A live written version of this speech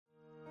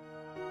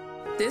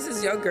This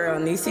is your girl,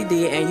 Nisi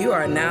D, and you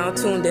are now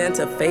tuned in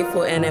to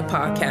Faithful in It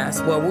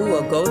podcast, where we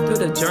will go through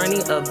the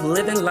journey of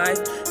living life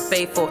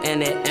faithful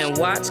in it and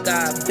watch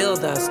God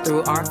build us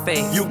through our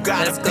faith. You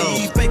gotta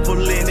be faithful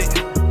in it,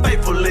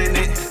 faithful in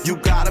it. You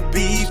gotta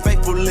be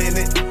faithful in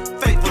it,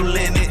 faithful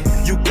in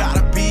it. You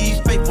gotta be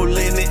faithful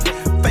in it,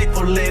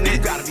 faithful in it.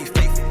 You gotta be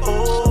faithful.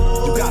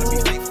 Oh, you gotta be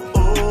faithful.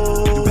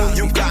 Oh,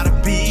 you gotta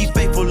be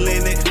faithful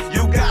in it.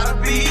 You gotta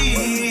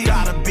be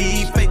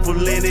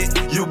faithful in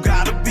it. You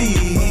gotta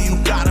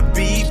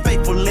be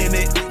faithful in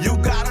it. You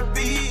gotta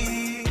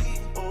be.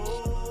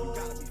 Oh, you gotta be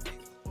faithful.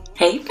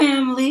 Hey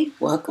family,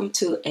 welcome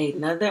to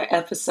another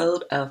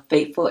episode of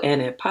Faithful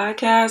in It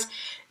podcast.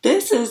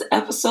 This is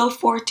episode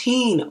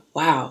 14.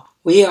 Wow,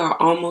 we are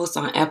almost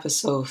on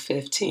episode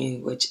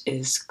 15, which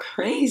is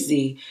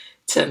crazy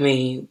to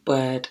me,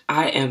 but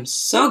I am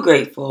so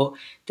grateful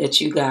that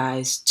you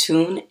guys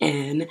tune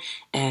in,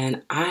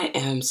 and I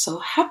am so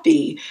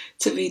happy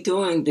to be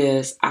doing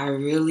this. I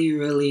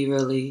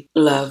really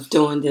love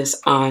doing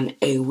this on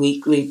a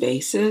weekly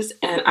basis,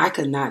 and I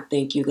could not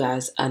thank you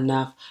guys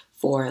enough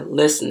for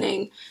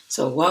listening.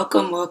 So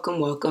welcome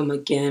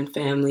again,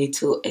 family,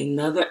 to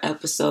another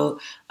episode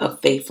of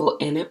Faithful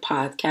in It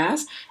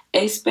podcast,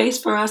 a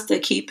space for us to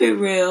keep it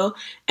real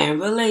and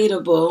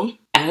relatable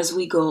as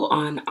we go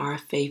on our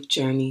faith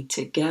journey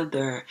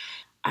together.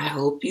 I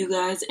hope you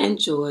guys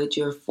enjoyed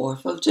your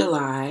 4th of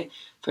July.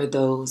 For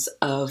those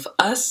of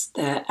us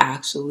that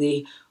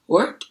actually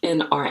work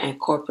in art and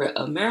corporate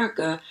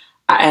America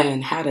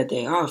and had a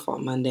day off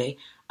on Monday,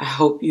 I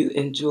hope you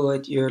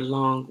enjoyed your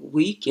long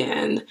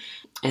weekend.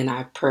 And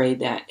I pray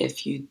that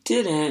if you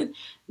didn't,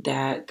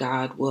 that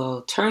God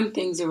will turn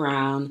things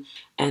around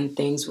and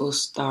things will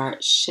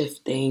start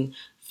shifting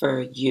for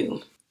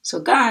you. So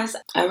guys,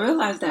 I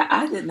realized that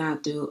I did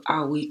not do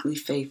our weekly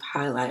faith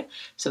highlight.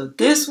 So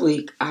this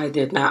week, I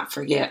did not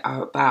forget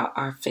about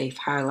our faith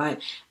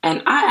highlight.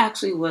 And I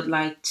actually would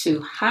like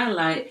to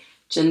highlight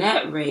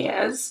Jeanette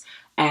Reyes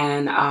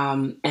and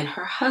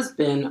her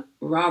husband,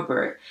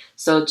 Robert.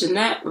 So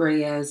Jeanette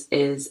Reyes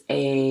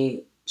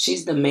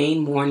she's the main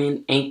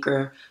morning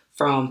anchor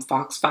from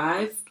Fox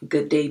 5,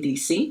 Good Day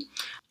DC.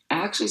 I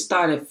actually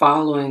started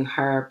following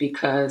her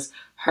because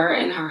her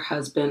and her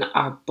husband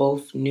are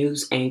both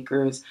news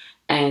anchors,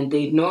 and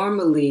they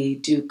normally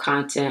do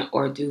content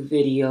or do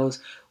videos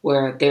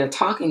where they're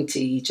talking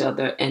to each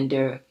other in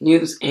their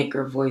news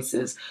anchor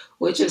voices,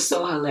 which is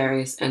so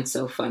hilarious and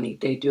so funny.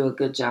 They do a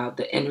good job.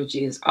 The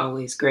energy is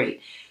always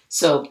great.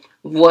 So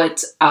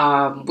what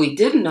we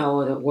didn't know,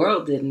 or the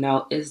world didn't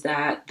know, is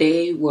that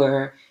they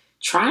were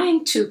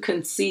trying to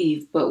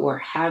conceive, but were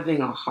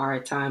having a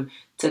hard time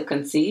to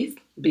conceive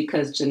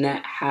because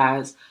Jeanette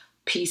has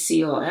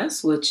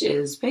PCOS, which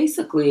is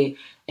basically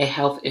a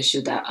health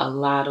issue that a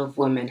lot of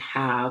women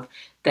have,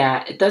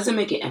 that it doesn't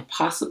make it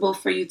impossible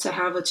for you to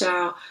have a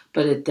child,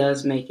 but it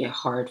does make it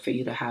hard for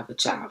you to have a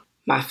child.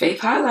 My faith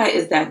highlight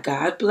is that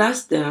God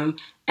blessed them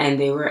and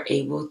they were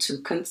able to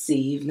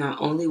conceive. Not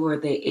only were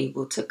they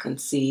able to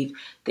conceive,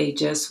 they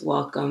just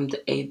welcomed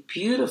a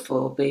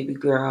beautiful baby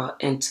girl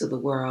into the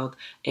world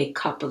a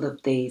couple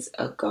of days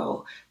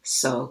ago.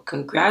 So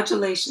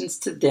congratulations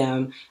to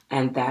them.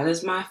 And that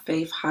is my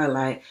faith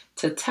highlight,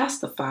 to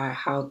testify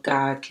how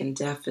God can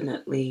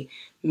definitely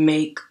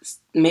make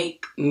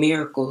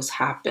miracles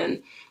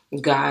happen.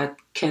 God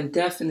can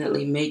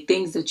definitely make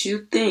things that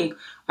you think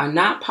are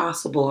not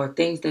possible, or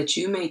things that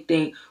you may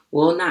think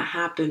will not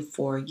happen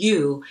for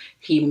you.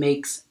 He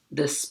makes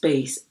the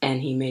space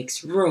and he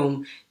makes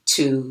room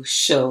to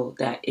show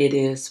that it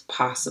is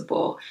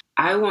possible.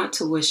 I want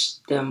to wish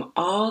them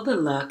all the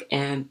luck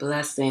and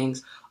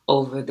blessings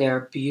over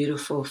their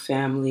beautiful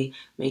family.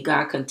 May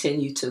God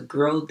continue to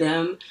grow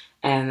them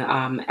and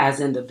as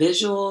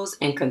individuals,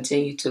 and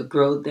continue to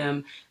grow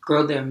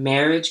their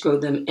marriage, grow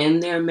them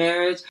in their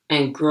marriage,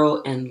 and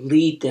grow and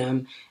lead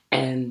them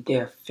and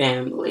their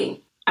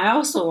family. I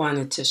also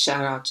wanted to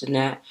shout out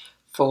Jeanette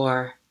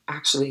for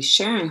actually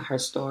sharing her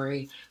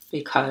story,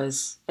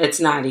 because it's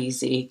not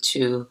easy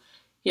to,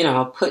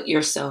 put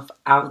yourself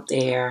out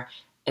there,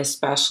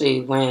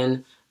 especially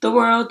when the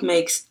world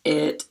makes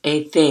it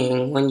a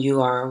thing when you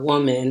are a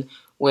woman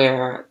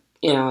where,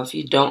 if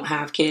you don't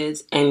have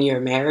kids and you're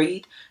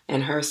married.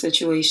 In her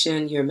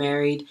situation, you're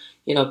married,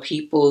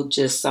 people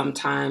just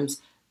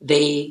sometimes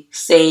they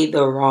say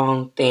the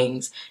wrong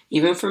things.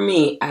 Even for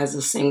me as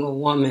a single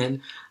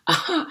woman,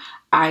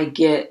 I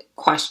get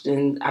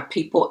questions.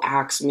 People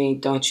ask me,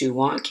 don't you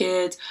want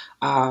kids?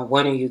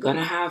 When are you going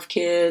to have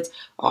kids?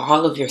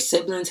 All of your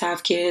siblings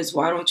have kids.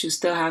 Why don't you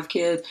still have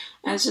kids?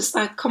 And it's just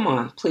like, come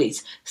on,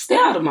 please, stay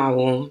out of my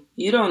womb.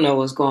 You don't know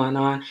what's going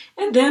on.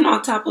 And then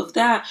on top of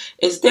that,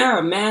 is there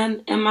a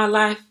man in my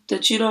life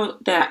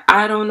that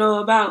I don't know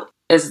about?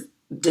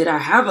 Did I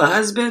have a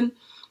husband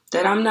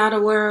that I'm not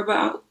aware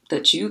about,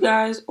 that you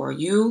guys or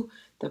you,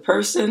 the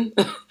person,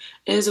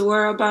 is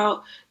aware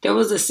about? There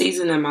was a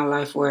season in my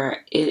life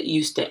where it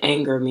used to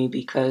anger me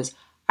because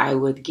I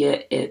would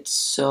get it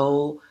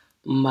so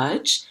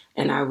much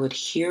and I would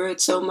hear it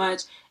so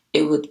much.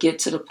 It would get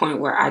to the point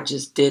where I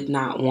just did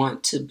not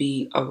want to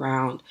be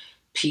around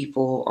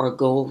people or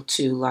go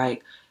to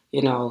like,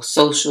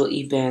 social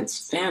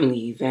events,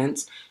 family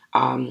events,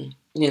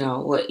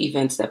 what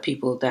events that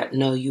people that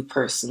know you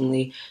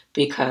personally,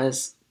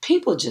 because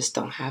people just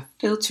don't have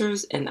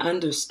filters and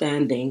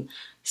understanding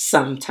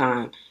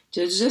sometimes.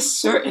 There's just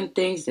certain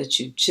things that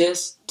you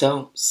just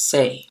don't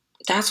say.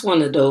 That's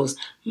one of those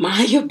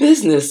mind your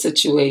business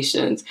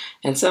situations.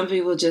 And some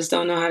people just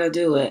don't know how to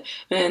do it.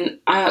 And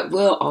I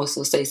will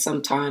also say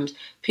sometimes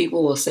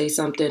people will say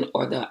something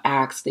or they'll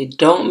ask. They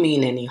don't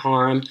mean any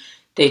harm.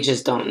 They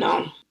just don't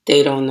know.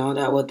 They don't know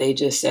that what they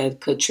just said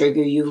could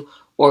trigger you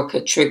or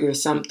could trigger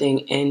something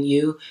in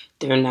you.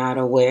 They're not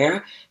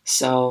aware.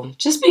 So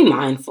just be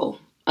mindful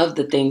of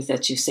the things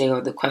that you say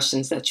or the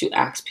questions that you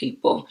ask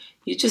people.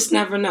 You just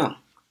never know.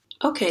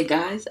 Okay,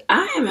 guys,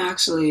 I am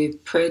actually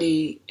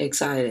pretty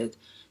excited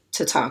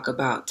to talk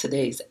about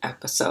today's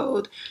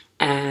episode.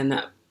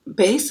 And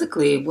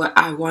basically, what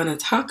I want to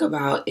talk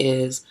about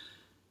is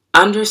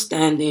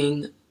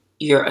understanding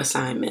your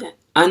assignment,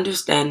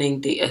 understanding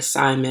the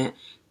assignment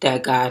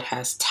that God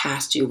has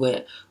tasked you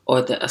with,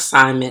 or the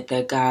assignment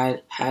that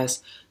God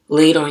has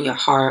laid on your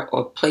heart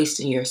or placed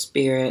in your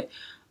spirit,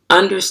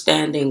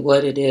 understanding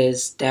what it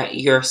is that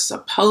you're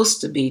supposed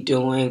to be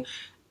doing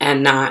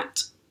and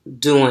not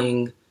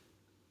doing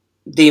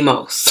the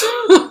most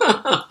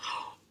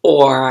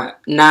or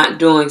not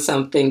doing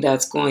something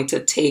that's going to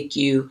take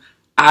you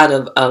out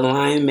of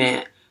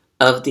alignment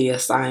of the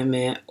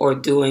assignment, or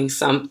doing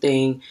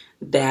something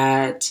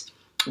that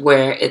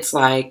where it's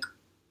like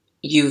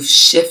you've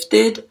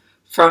shifted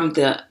from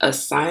the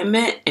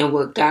assignment and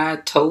what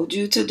God told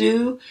you to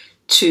do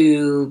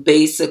to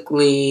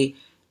basically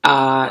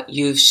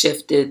you've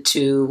shifted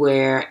to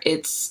where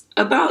it's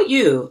about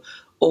you,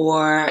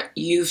 or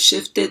you've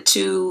shifted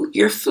to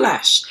your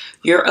flesh.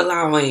 You're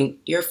allowing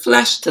your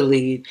flesh to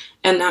lead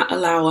and not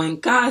allowing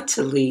God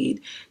to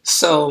lead.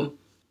 So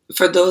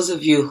for those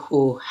of you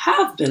who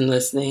have been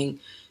listening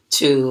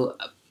to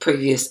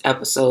previous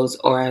episodes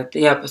or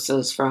the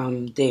episodes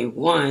from day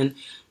one,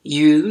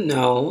 you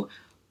know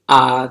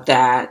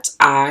that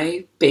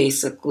I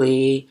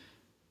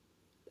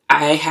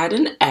had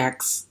an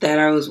ex that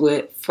I was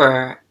with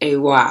for a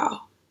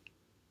while,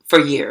 for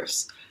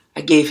years. I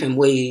gave him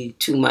way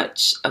too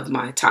much of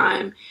my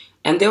time.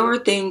 And there were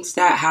things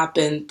that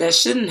happened that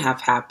shouldn't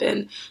have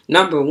happened.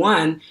 Number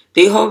one,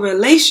 the whole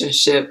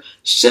relationship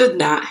should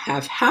not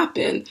have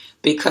happened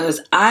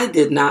because I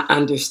did not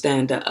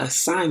understand the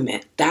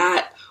assignment.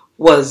 That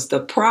was the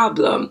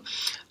problem.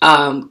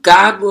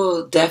 God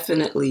will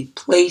definitely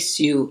place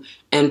you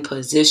in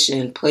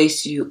position,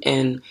 place you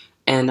in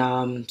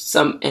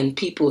some in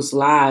people's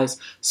lives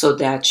so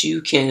that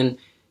you can,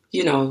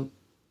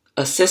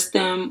 assist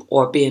them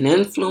or be an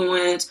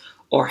influence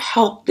or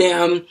help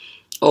them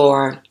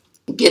or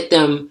get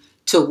them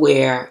to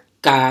where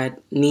God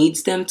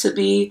needs them to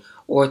be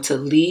or to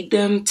lead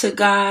them to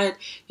God,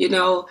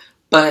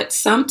 but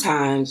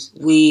sometimes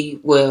we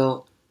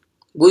will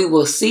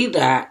see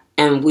that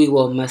and we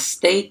will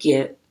mistake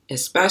it,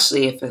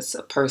 especially if it's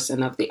a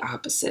person of the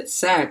opposite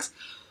sex.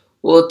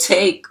 We'll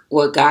take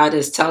what God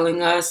is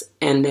telling us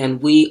and then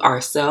we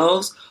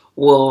ourselves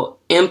will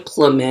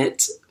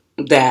implement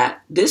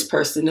that this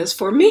person is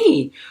for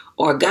me,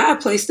 or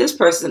God placed this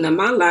person in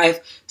my life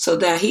so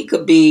that he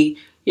could be,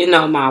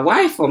 my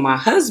wife or my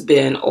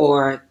husband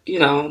or,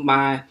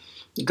 my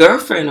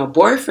girlfriend or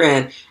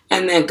boyfriend.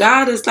 And then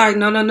God is like,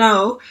 no, no,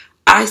 no.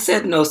 I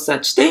said no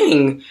such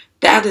thing.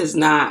 That is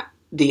not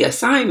the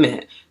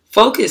assignment.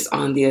 Focus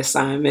on the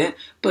assignment.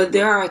 But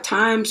there are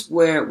times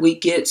where we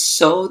get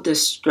so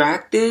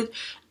distracted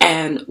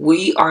and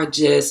we are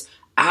just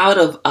out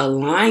of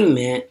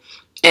alignment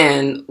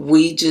and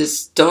we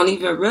just don't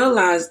even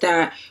realize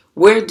that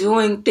we're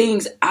doing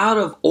things out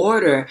of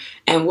order.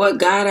 And what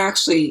God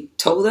actually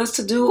told us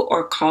to do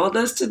or called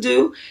us to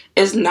do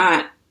is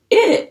not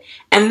it.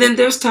 And then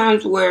there's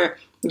times where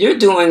you're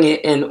doing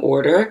it in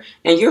order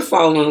and you're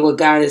following what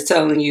God is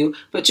telling you,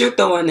 but you're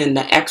throwing in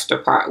the extra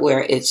part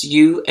where it's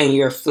you and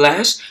your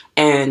flesh,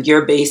 and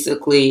you're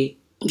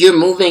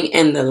moving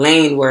in the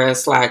lane where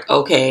it's like,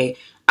 okay,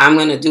 I'm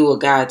going to do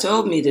what God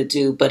told me to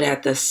do, but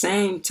at the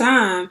same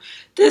time,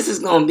 this is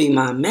going to be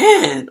my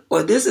man,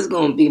 or this is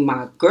going to be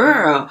my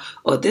girl,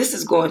 or this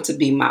is going to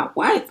be my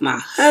wife, my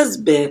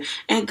husband.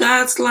 And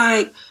God's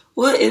like,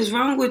 what is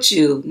wrong with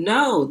you?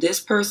 No, this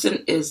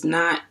person is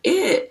not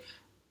it.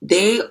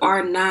 They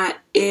are not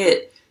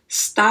it.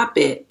 Stop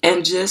it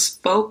and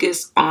just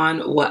focus on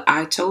what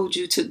I told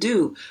you to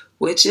do,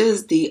 which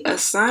is the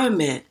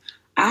assignment.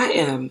 I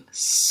am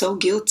so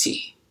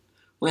guilty.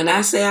 When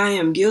I say I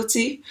am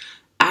guilty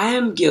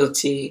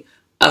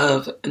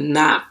of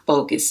not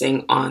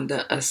focusing on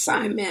the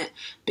assignment,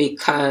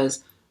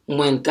 because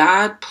when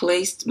God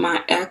placed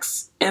my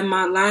ex in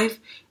my life,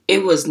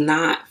 it was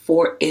not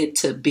for it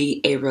to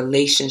be a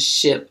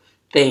relationship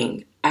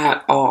thing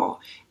at all.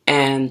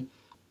 And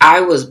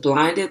I was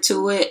blinded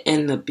to it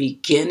in the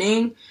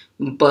beginning,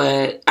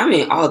 but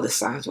all the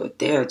signs were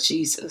there.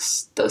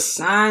 Jesus, the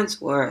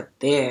signs were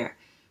there.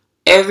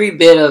 Every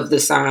bit of the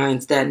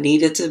signs that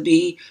needed to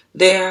be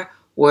there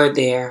were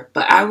there,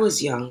 but I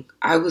was young.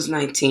 I was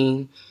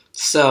 19,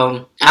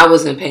 so I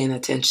wasn't paying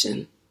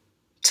attention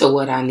to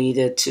what I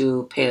needed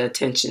to pay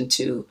attention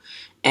to.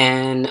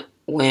 And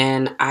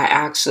when I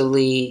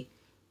actually,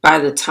 by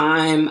the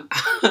time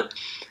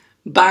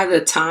by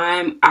the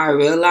time I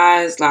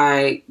realized,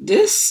 like,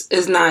 this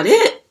is not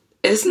it.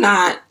 It's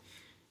not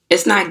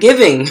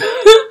giving.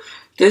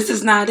 This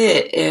is not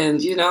it.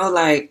 And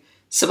like,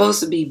 supposed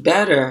to be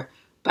better.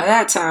 By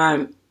that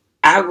time,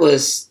 I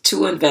was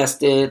too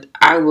invested.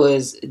 I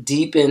was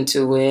deep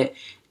into it,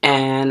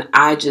 and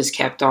I just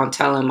kept on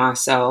telling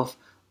myself,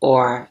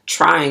 or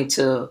trying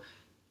to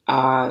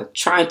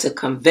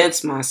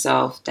convince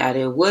myself that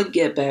it would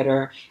get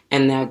better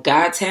and that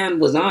God's hand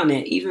was on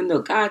it, even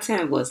though God's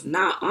hand was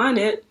not on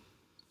it.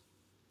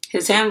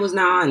 His hand was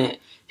not on it.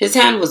 His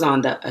hand was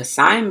on the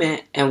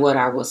assignment and what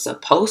I was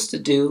supposed to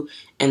do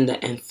and the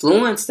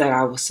influence that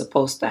I was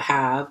supposed to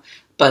have,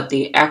 but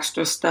the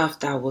extra stuff,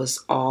 that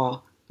was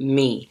all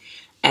me.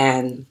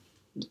 And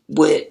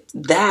with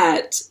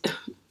that,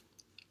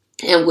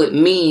 and with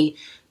me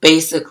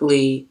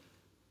basically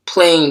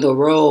playing the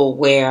role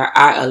where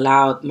I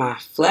allowed my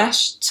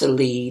flesh to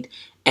lead,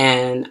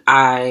 and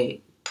I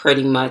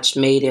pretty much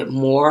made it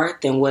more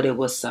than what it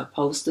was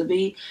supposed to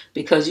be.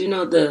 Because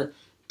the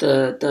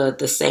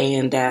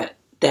saying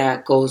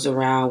that goes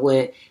around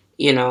with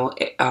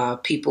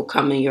people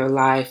come in your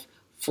life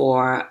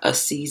for a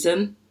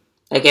season.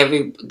 Like,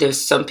 there's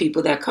some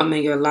people that come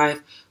in your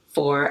life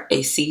for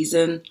a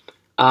season,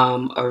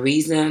 a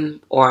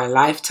reason, or a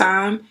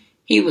lifetime.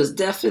 He was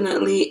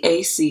definitely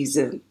a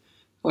season,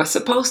 or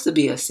supposed to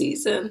be a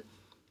season,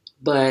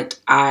 but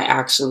I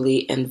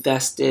actually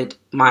invested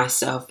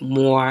myself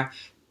more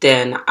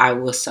than I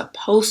was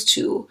supposed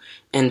to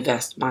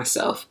invest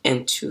myself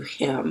into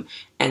him.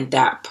 And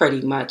that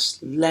pretty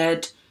much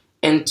led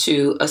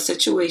into a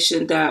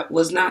situation that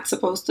was not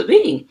supposed to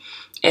be.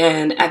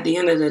 And at the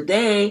end of the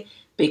day,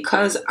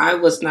 because I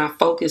was not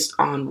focused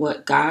on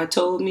what God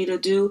told me to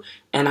do,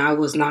 and I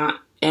was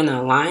not in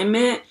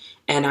alignment,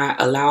 and I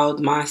allowed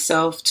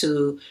myself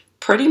to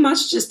pretty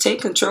much just take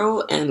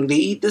control and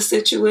lead the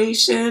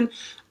situation,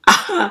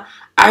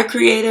 I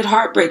created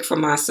heartbreak for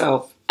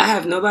myself. I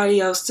have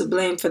nobody else to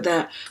blame for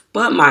that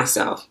but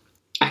myself.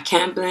 I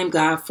can't blame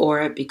God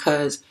for it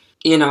because,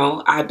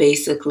 I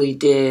basically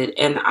did.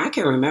 And I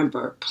can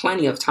remember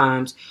plenty of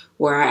times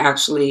where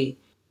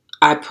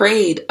I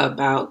prayed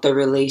about the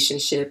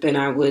relationship, and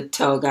I would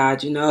tell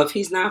God, if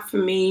he's not for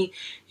me,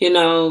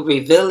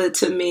 reveal it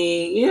to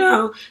me.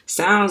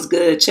 Sounds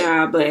good,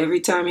 child. But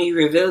every time he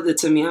revealed it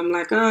to me, I'm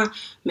like,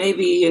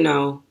 maybe,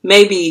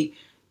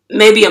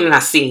 maybe I'm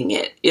not seeing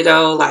it,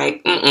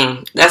 like,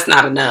 that's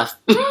not enough.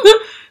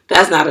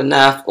 That's not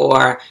enough.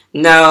 Or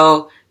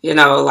no,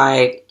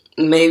 like,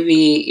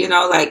 maybe,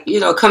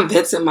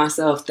 convincing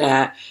myself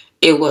that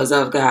it was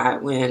of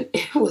God when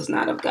it was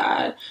not of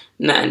God.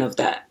 Nothing of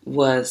that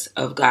was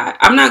of God.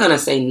 I'm not going to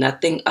say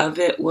nothing of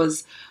it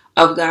was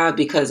of God,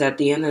 because at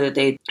the end of the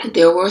day,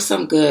 there were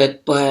some good,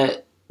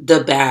 but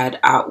the bad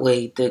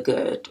outweighed the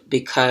good,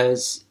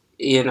 because,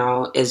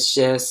 it's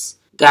just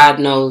God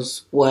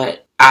knows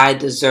what I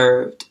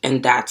deserved,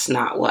 and that's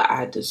not what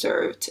I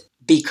deserved.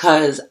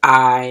 Because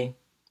I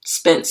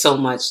spent so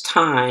much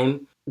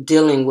time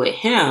dealing with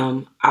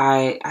him,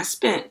 I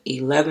spent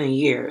 11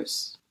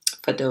 years,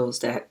 for those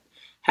that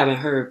haven't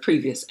heard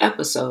previous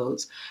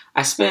episodes.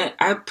 I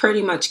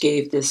pretty much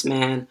gave this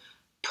man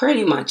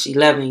pretty much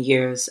 11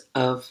 years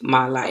of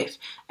my life.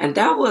 And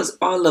that was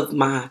all of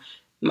my,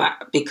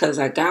 because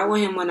I got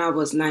with him when I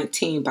was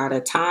 19. By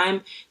the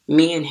time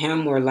me and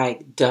him were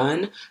like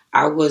done,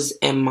 I was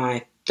in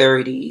my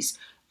 30s.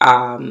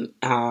 I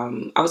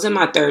was in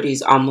my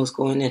 30s, almost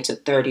going into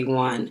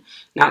 31.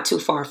 Not too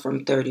far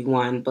from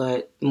 31,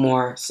 but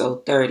more so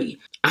 30.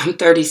 I'm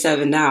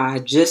 37 now. I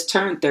just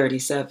turned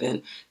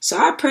 37. So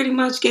I pretty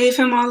much gave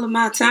him all of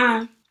my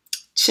time.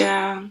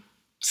 Child,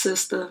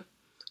 sister,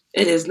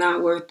 it is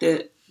not worth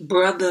it.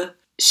 Brother,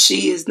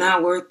 she is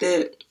not worth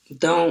it.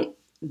 Don't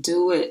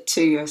do it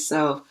to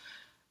yourself.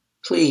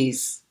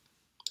 Please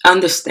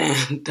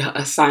understand the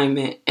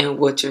assignment and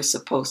what you're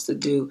supposed to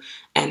do,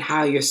 and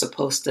how you're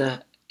supposed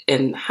to,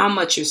 and how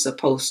much you're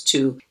supposed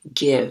to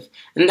give.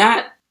 And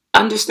that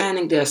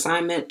understanding the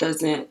assignment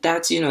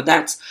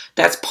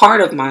that's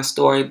part of my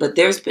story, but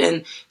there's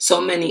been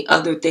so many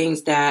other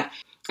things that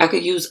I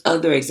could use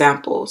other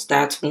examples.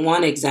 That's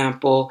one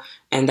example,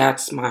 and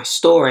that's my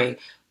story.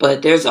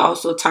 But there's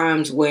also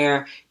times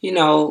where,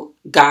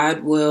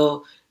 God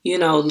will,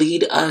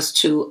 lead us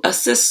to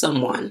assist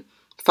someone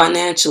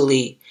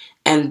financially.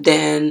 And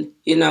then,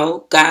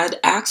 God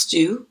asked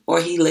you,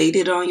 or he laid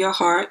it on your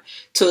heart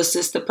to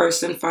assist the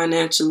person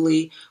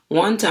financially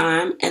one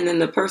time. And then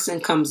the person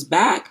comes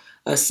back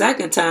a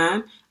second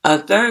time, a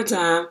third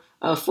time,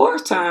 a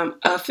fourth time,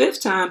 a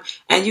fifth time,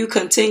 and you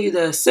continue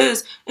to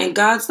assist. And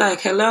God's like,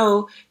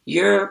 hello,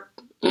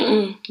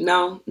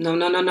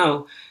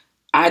 no.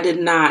 I did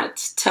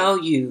not tell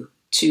you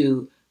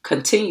to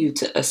continue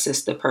to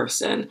assist the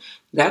person.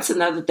 That's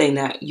another thing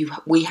that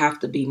we have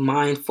to be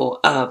mindful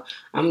of.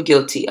 I'm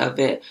guilty of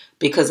it,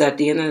 because at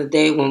the end of the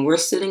day, when we're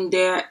sitting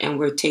there and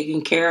we're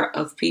taking care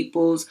of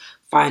people's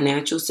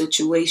financial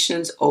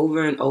situations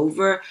over and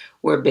over,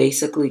 we're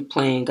basically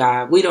playing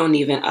God. We don't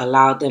even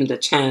allow them the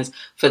chance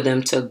for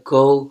them to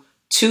go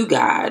to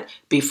God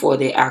before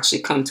they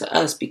actually come to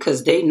us,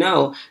 because they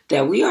know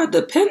that we are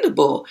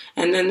dependable,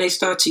 and then they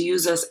start to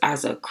use us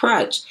as a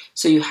crutch.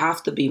 So you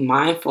have to be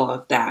mindful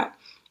of that.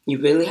 You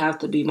really have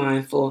to be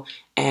mindful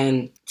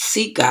and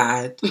seek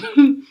God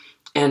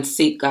and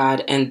seek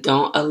God, and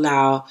don't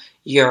allow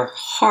your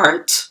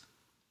heart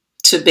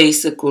to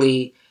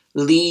basically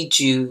lead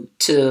you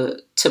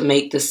to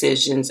make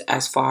decisions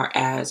as far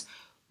as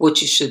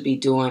what you should be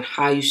doing,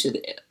 how you should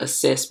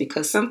assist,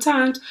 because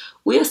sometimes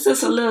we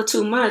assist a little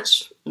too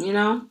much,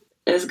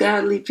 as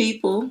godly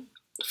people,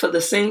 for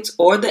the saints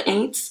or the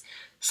ain'ts.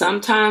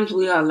 Sometimes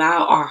we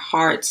allow our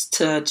hearts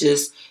to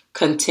just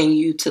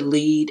continue to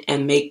lead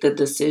and make the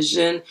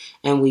decision,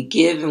 and we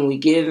give and we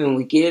give and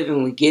we give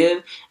and we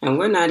give, and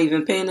we're not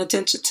even paying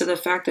attention to the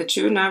fact that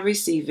you're not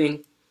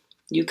receiving.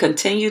 You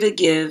continue to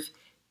give,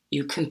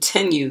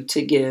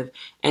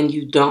 and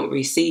you don't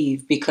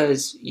receive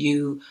because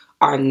you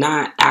are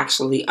not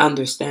actually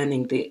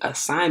understanding the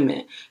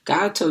assignment.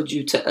 God told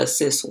you to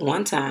assist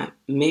one time,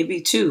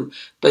 maybe two,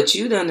 but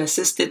you done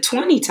assisted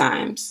 20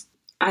 times.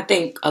 I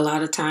think a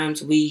lot of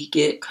times we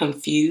get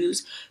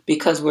confused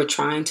because we're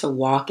trying to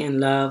walk in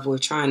love. We're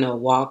trying to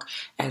walk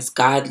as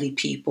godly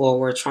people.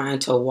 We're trying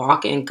to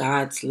walk in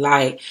God's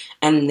light.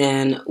 And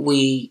then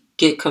we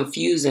get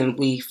confused and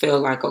we feel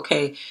like,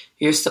 okay,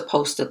 you're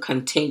supposed to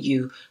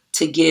continue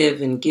to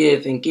give and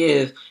give and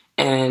give,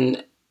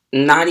 and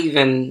not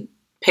even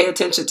pay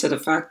attention to the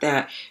fact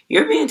that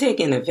you're being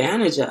taken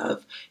advantage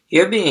of.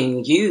 You're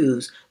being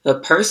used. The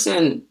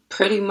person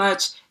pretty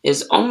much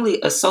is only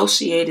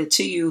associated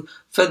to you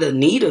for the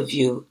need of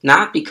you,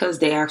 not because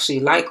they actually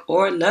like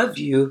or love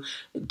you.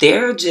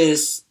 They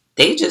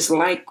just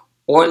like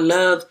or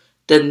love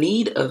the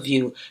need of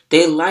you.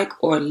 They like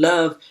or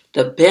love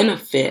the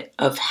benefit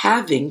of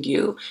having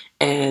you,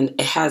 and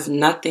it has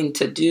nothing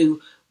to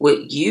do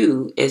with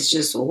you. It's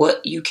just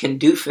what you can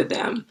do for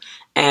them.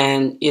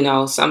 And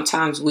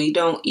sometimes we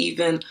don't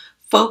even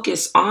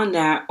focus on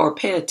that or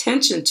pay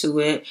attention to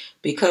it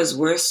because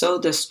we're so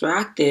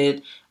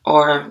distracted,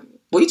 or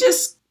we're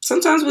just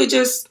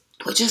blinded.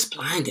 We're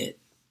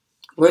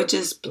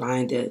just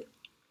blinded.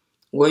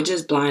 We're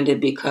just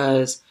blinded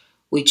because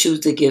we choose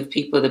to give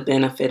people the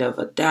benefit of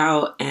a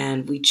doubt,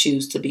 and we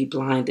choose to be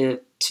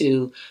blinded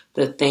to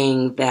the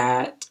thing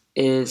that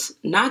is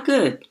not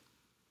good.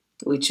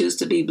 We choose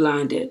to be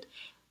blinded.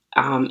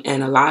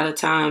 And a lot of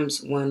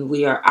times when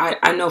we are,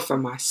 I know for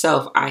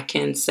myself, I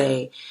can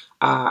say,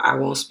 I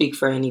won't speak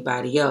for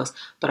anybody else,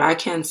 but I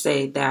can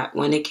say that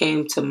when it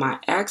came to my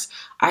ex,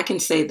 I can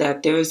say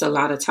that there's a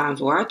lot of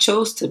times where I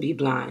chose to be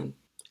blind.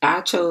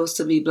 I chose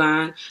to be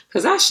blind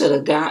because I should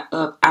have got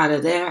up out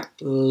of there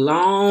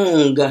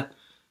long.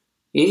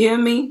 You hear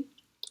me?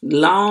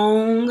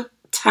 Long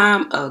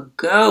time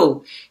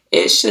ago.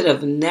 It should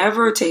have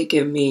never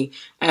taken me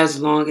as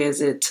long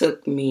as it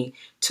took me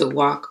to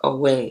walk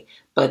away.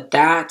 But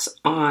that's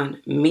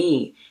on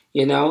me.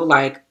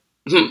 Like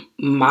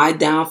my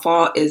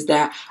downfall is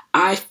that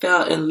I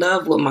fell in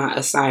love with my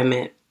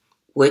assignment,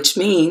 which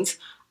means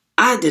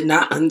I did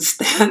not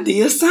understand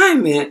the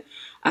assignment.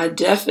 I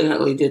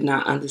definitely did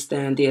not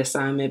understand the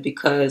assignment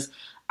because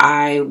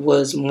I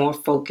was more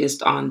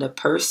focused on the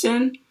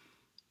person,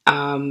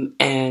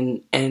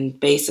 and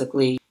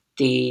basically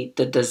the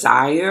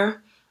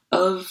desire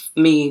of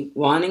me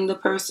wanting the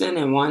person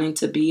and wanting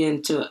to be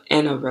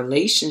in a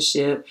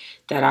relationship,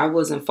 that I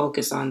wasn't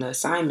focused on the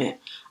assignment.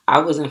 I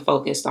wasn't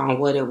focused on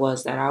what it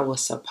was that I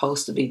was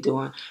supposed to be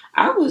doing.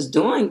 I was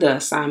doing the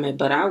assignment,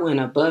 but I went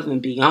above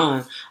and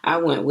beyond. I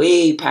went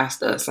way past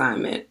the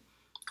assignment.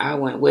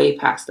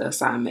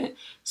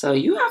 So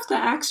you have to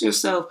ask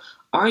yourself,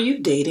 are you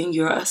dating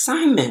your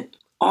assignment?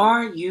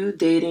 Are you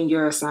dating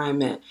your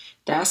assignment?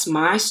 That's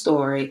my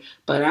story,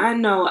 but I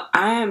know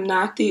I am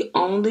not the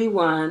only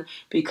one,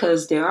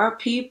 because there are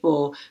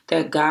people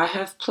that God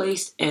have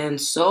placed in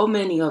so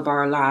many of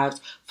our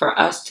lives for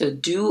us to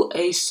do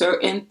a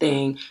certain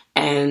thing,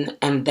 and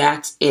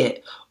that's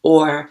it.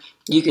 Or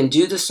you can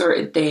do the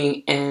certain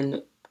thing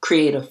and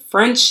create a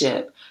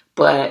friendship,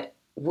 but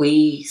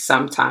we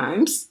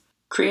sometimes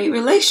create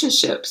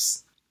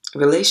relationships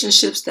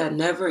that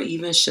never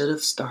even should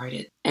have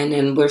started. And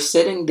then we're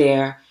sitting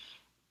there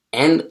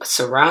and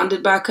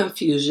surrounded by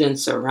confusion,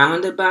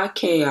 surrounded by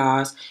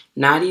chaos,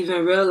 not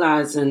even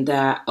realizing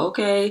that,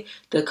 okay,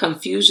 the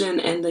confusion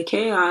and the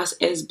chaos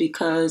is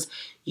because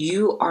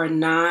you are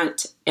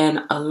not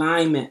in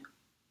alignment.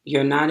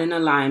 You're not in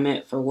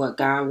alignment for what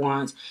God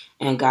wants.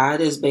 And God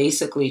is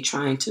basically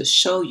trying to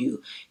show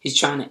you. He's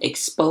trying to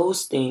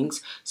expose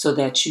things so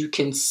that you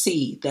can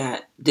see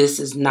that this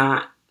is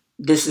not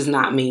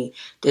me.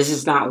 This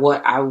is not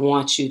what I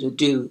want you to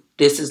do.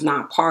 This is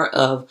not part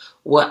of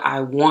what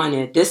I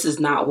wanted. This is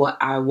not what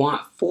I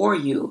want for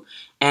you.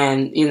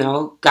 And,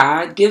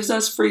 God gives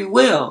us free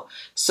will.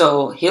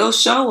 So he'll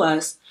show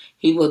us.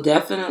 He will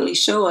definitely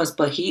show us,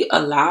 but he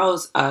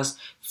allows us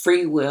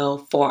free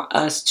will for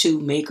us to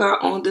make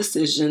our own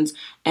decisions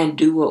and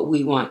do what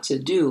we want to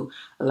do.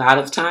 A lot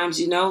of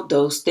times,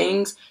 those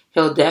things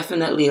he'll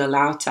definitely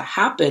allow to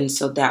happen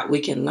so that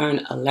we can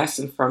learn a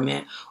lesson from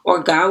it.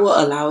 Or God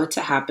will allow it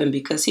to happen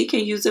because he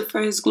can use it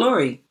for his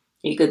glory.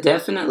 He could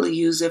definitely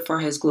use it for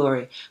his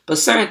glory. But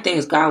certain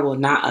things God will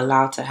not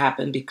allow to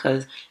happen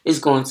because it's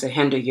going to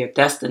hinder your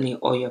destiny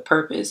or your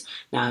purpose.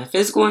 Now, if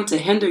it's going to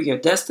hinder your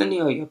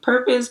destiny or your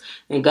purpose,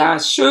 then God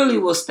surely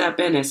will step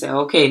in and say,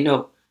 okay,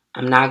 no,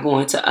 I'm not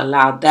going to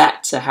allow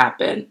that to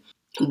happen.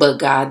 But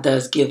God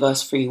does give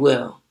us free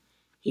will.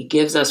 He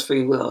gives us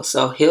free will.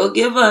 So he'll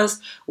give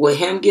us, with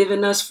him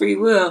giving us free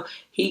will,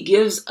 he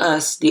gives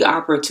us the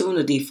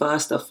opportunity for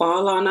us to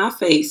fall on our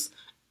face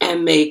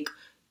and make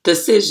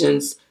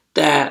decisions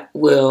that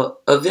will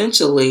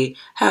eventually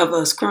have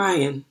us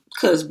crying.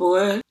 Because,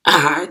 boy,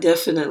 I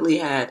definitely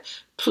had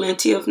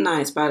plenty of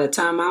nights. By the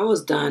time I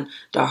was done,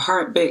 the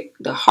heartbreak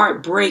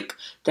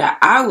that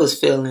I was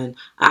feeling,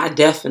 I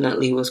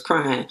definitely was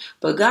crying.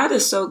 But God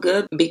is so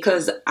good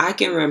because I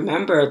can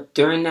remember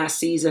during that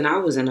season, I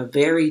was in a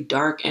very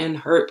dark and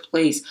hurt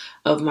place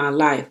of my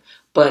life.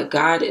 But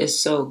God is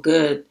so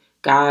good.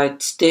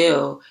 God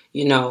still,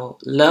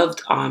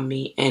 loved on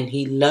me, and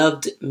he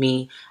loved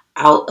me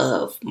out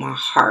of my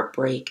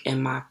heartbreak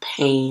and my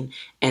pain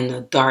and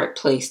the dark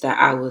place that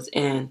I was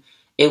in.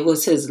 It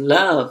was his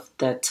love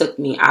that took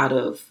me out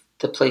of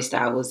the place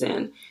that I was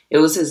in. It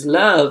was his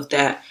love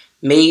that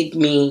made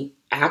me,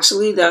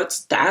 actually,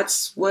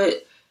 that's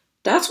what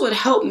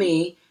helped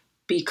me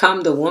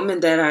become the woman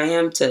that I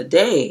am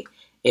today.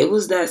 It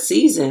was that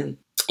season.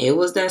 It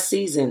was that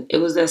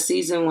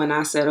season when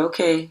I said,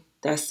 okay,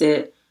 that's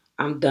it.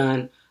 I'm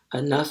done.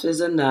 Enough is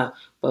enough.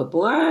 But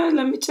boy,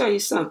 let me tell you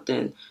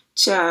something.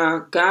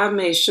 Child, God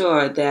made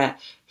sure that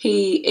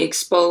he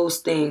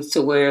exposed things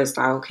to where it's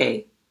like,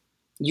 okay,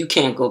 you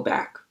can't go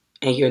back,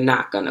 and you're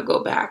not going to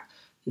go back.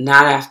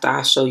 Not after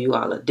I show you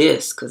all of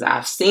this, because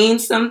I've seen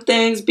some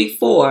things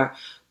before,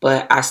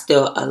 but I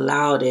still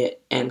allowed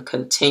it and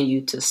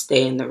continued to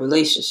stay in the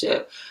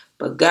relationship.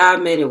 But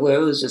God made it where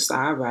it was just,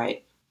 all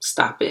right,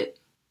 stop it.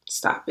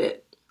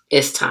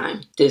 It's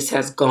time. This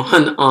has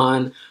gone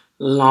on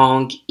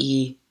long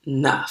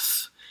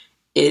enough.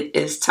 It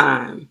is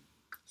time.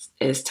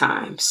 It's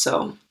time.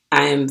 So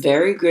I am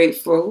very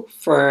grateful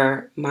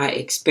for my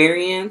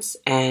experience,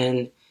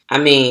 and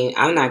I'm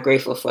not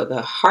grateful for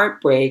the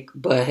heartbreak,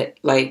 but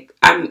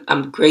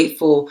I'm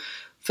grateful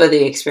for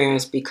the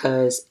experience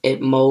because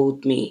it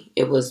molded me.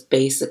 It was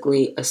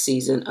basically a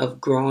season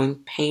of growing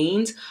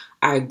pains.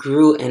 I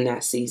grew in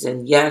that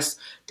season. Yes,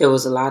 there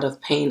was a lot of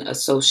pain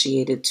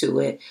associated to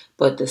it,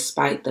 but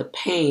despite the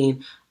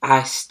pain,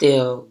 I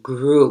still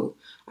grew.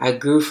 I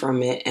grew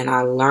from it, and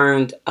I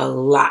learned a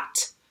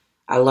lot.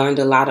 I learned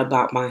a lot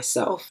about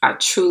myself. I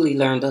truly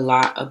learned a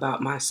lot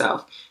about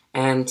myself.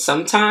 And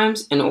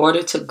sometimes in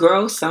order to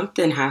grow,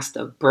 something has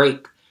to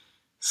break.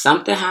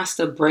 Something has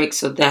to break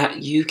so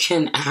that you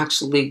can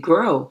actually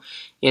grow.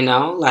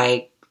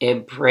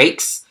 It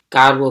breaks.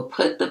 God will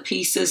put the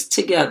pieces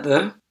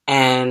together,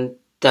 and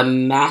the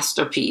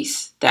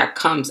masterpiece that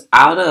comes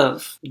out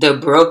of the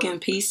broken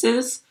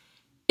pieces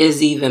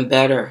is even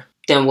better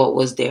than what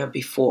was there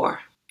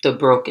before the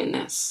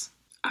brokenness.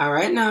 All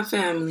right now,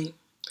 family.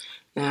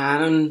 Now, I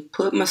done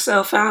put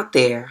myself out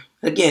there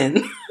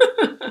again,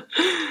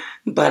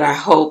 but I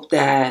hope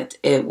that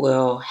it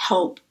will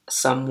help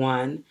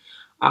someone.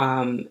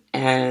 I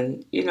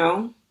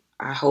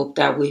hope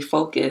that we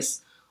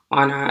focus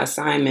on our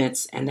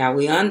assignments and that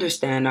we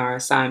understand our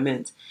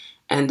assignments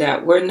and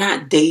that we're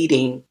not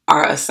dating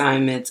our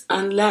assignments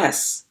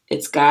unless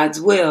it's God's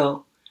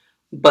will.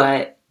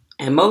 But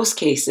in most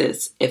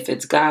cases, if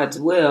it's God's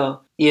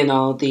will,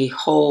 the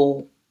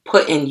whole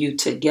putting you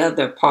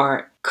together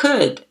part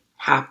could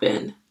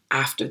happen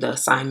after the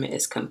assignment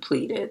is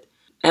completed.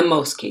 In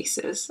most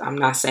cases, I'm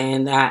not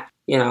saying that,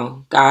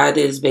 God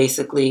is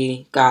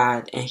basically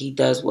God and he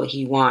does what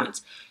he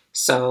wants.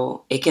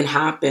 So it can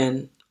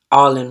happen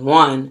all in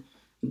one,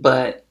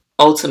 but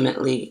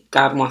ultimately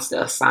God wants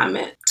the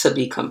assignment to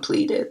be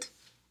completed,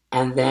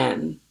 and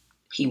then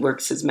he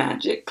works his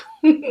magic.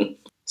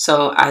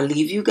 So I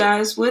leave you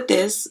guys with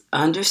this.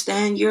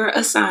 Understand your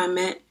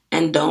assignment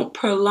and don't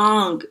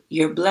prolong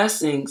your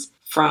blessings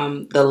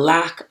from the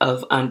lack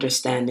of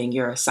understanding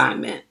your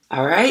assignment.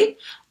 All right?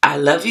 I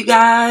love you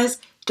guys.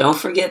 Don't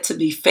forget to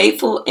be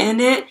faithful in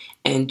it.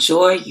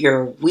 Enjoy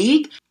your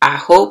week. I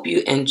hope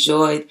you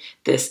enjoyed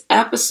this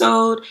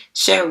episode.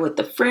 Share it with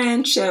a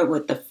friend, share it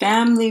with a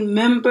family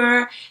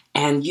member,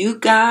 and you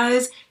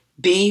guys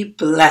be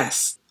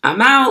blessed.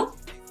 I'm out.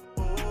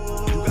 You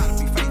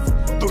gotta be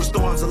faithful through the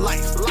storms of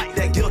life.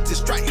 That guilt is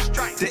strike.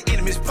 The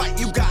enemy's fight.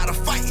 You gotta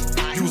fight.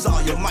 Use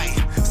all your might.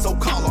 So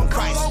call on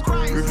Christ.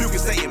 Rebuke and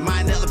say it.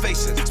 Mind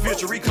elevation.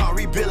 Spiritual recall,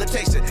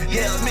 rehabilitation.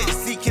 Yeah, admit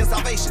seeking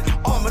salvation.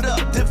 Armored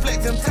up,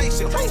 deflect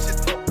temptation.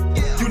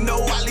 You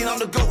know I lean on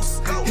the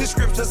ghost. His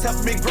scriptures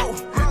help me grow.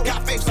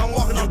 Got faith, so I'm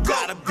walking on God.